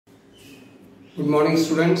Good morning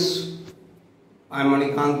students, I am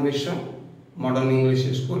Manikant Mishra, Modern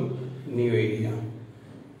English School, New Area.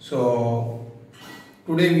 So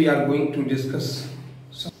today we are going to discuss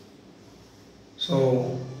we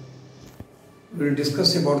will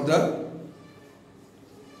discuss about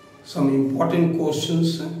some important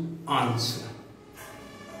questions answer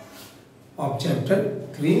of chapter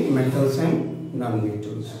 3 metals and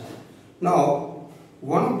non-metals. Now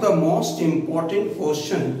one of the most important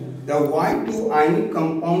question, why do ionic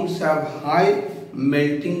compounds have high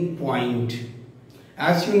melting point?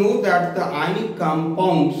 As you know that the ionic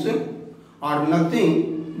compounds are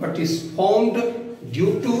nothing but is formed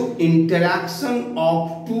due to interaction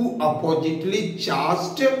of two oppositely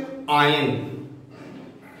charged ion.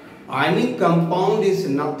 Ionic compound is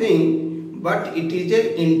nothing but it is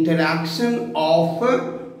an interaction of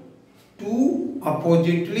two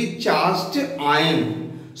oppositely charged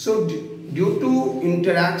ion. So due to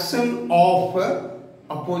interaction of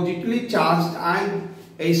oppositely charged ion,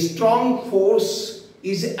 a strong force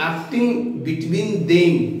is acting between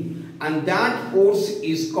them, and that force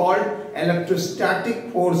is called electrostatic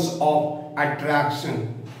force of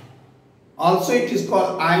attraction. Also it is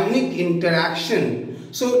called ionic interaction.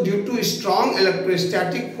 So due to strong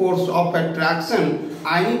electrostatic force of attraction,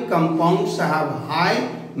 ionic compounds have high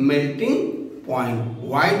melting point.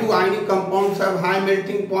 Why do ionic compounds have high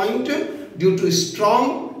melting point? Due to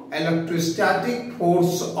strong electrostatic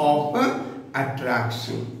force of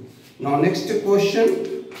attraction. Now next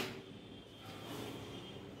question.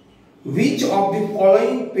 Which of the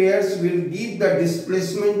following pairs will give the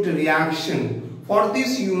displacement reaction? For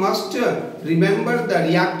this you must remember the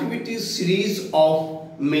reactivity series of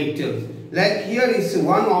metal. Like here is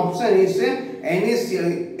one option is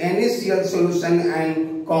NaCl solution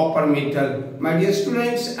and copper metal. My dear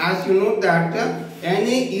students, as you know that Na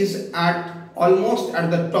is almost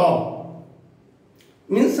at the top,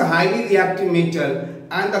 means highly reactive metal,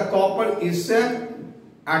 and the copper is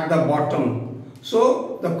at the bottom.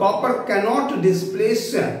 So the copper cannot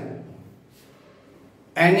displace Na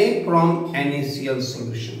from NaCl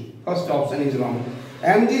solution. First option is wrong.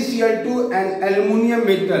 MgCl2 and aluminium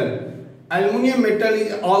metal. Aluminium metal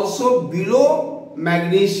is also below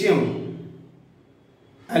magnesium.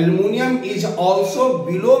 Aluminium is also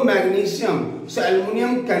below magnesium. So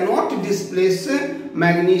aluminium cannot displace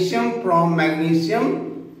magnesium from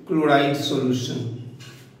magnesium chloride solution.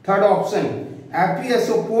 Third option,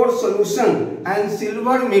 FeSO4 solution and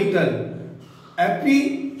silver metal.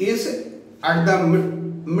 Fe is at the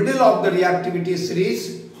middle of the reactivity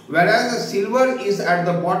series, whereas the silver is at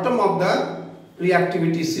the bottom of the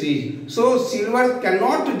reactivity series. So silver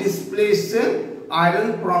cannot displace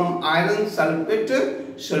iron from iron sulfate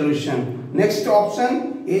solution. Next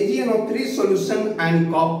option, AgNO3 solution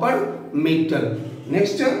and copper metal.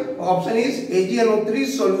 Next option is AgNO3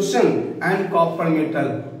 solution and copper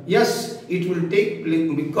metal. Yes, it will take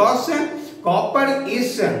place because copper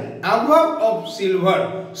is above of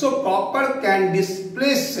silver. So copper can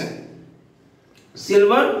displace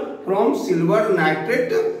silver from silver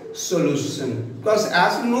nitrate solution. Because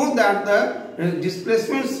as we know that the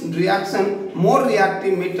displacement reaction, more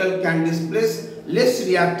reactive metal can displace less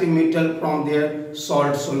reactive metal from their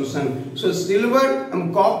salt solution. So silver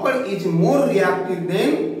and copper is more reactive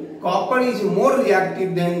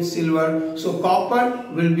than silver. So copper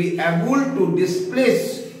will be able to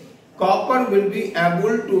displace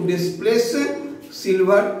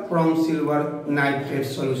silver from silver nitrate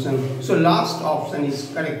solution. So last option is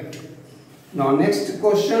correct. Now next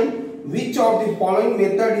question. Which of the following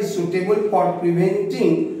method is suitable for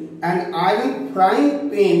preventing an iron frying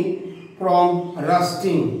pan from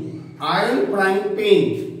rusting? Iron frying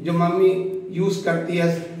pan जो mummy use करती है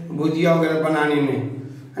भुजिया वगैरह बनाने में,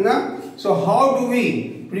 है ना? So how do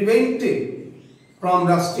we prevent from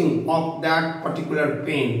rusting of that particular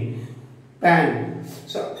pan?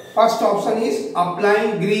 So first option is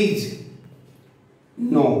applying grease.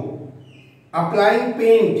 No. Applying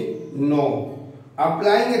paint. No.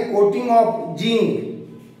 Applying a coating of zinc.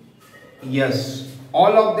 Yes.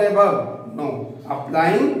 All of the above. No.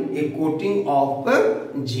 Applying a coating of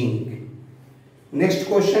zinc. Next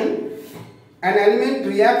question. An element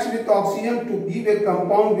reacts with oxygen to give a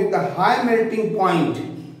compound with a high melting point.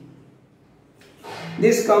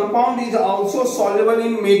 This compound is also soluble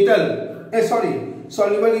in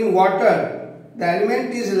soluble in water. The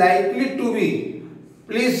element is likely to be.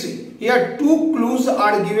 Please, here two clues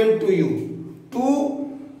are given to you.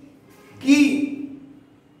 Two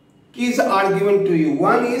keys are given to you.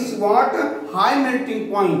 One is what? High melting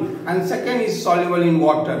point, and second is soluble in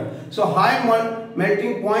water. So high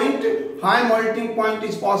melting point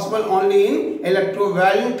is possible only in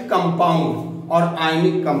electrovalent compound. or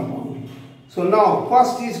ionic compound. So now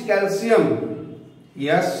first is calcium.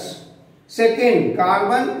 Yes. Second,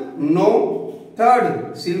 carbon. No.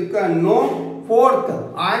 Third, silicon. No. Fourth,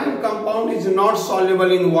 iron compound is not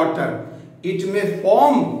soluble in water. It may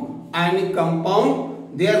form ionic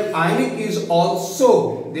compound. Their ionic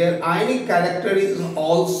character is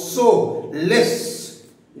also less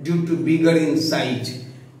due to bigger in size.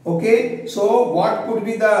 Okay, so what could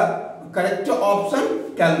be the correct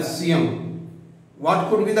option? Calcium. What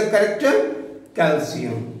could be the correct?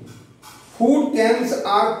 Calcium. Food cans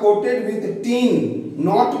are coated with tin,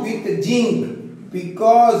 not with zinc,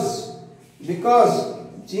 because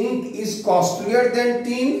zinc is costlier than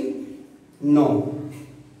tin. No.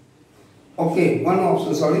 Okay, one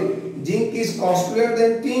option, sorry. Zinc is costlier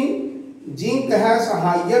than tin. Zinc has a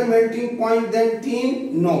higher melting point than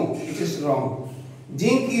tin. No, it is wrong.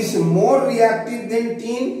 Zinc is more reactive than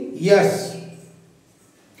tin. Yes.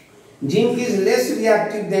 Zinc is less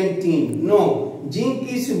reactive than tin. No,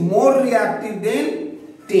 zinc is more reactive than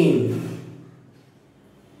tin.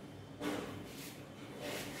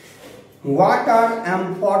 What are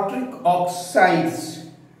amphoteric oxides?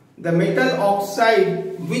 The metal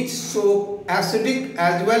oxide which show acidic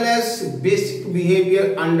as well as basic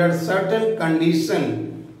behavior under certain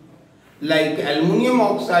conditions, like aluminum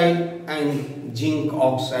oxide and zinc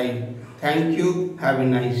oxide. Thank you. Have a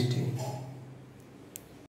nice day.